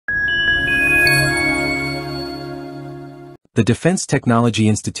The Defence Technology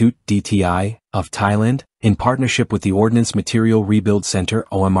Institute (DTI) of Thailand, in partnership with the Ordnance Materiel Rebuild Center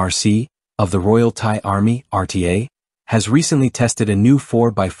 (OMRC) of the Royal Thai Army (RTA), has recently tested a new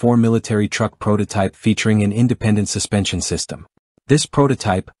 4x4 military truck prototype featuring an independent suspension system. This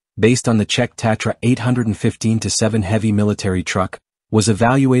prototype, based on the Czech Tatra 815-7 heavy military truck, was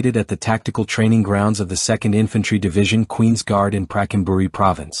evaluated at the tactical training grounds of the 2nd Infantry Division Queen's Guard in Prachinburi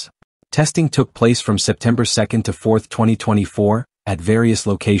Province. Testing took place from September 2 to 4, 2024, at various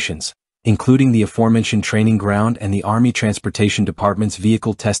locations, including the aforementioned training ground and the Army Transportation Department's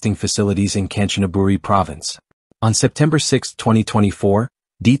vehicle testing facilities in Prachinburi Province. On September 6, 2024,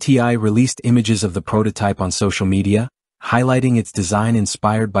 DTI released images of the prototype on social media, highlighting its design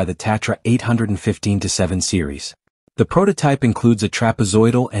inspired by the Tatra 815-7 series. The prototype includes a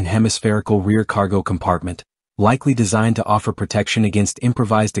trapezoidal and hemispherical rear cargo compartment, likely designed to offer protection against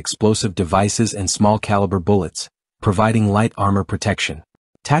improvised explosive devices and small-caliber bullets, providing light armor protection.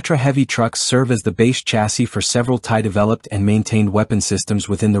 Tatra heavy trucks serve as the base chassis for several Thai-developed and maintained weapon systems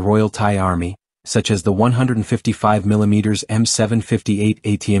within the Royal Thai Army, such as the 155mm M758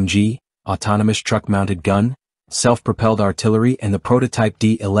 ATMG, autonomous truck-mounted gun, self-propelled artillery, and the prototype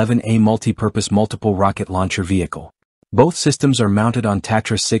D-11A multi-purpose multiple rocket launcher vehicle. Both systems are mounted on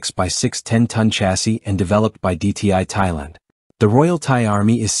Tatra 6x6 10-ton chassis and developed by DTI Thailand. The Royal Thai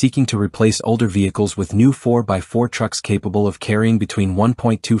Army is seeking to replace older vehicles with new 4x4 trucks capable of carrying between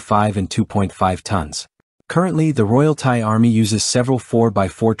 1.25 and 2.5 tons. Currently, the Royal Thai Army uses several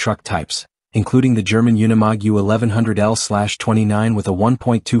 4x4 truck types, including the German Unimog U1100L/29 with a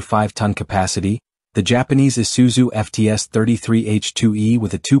 1.25-ton capacity, the Japanese Isuzu FTS-33H2E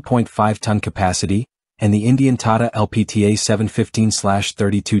with a 2.5-ton capacity, and the Indian Tata LPTA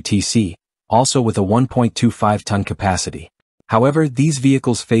 715/32TC, also with a 1.25-ton capacity. However, these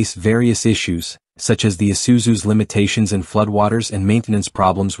vehicles face various issues, such as the Isuzu's limitations in floodwaters and maintenance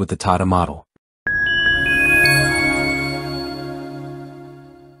problems with the Tata model.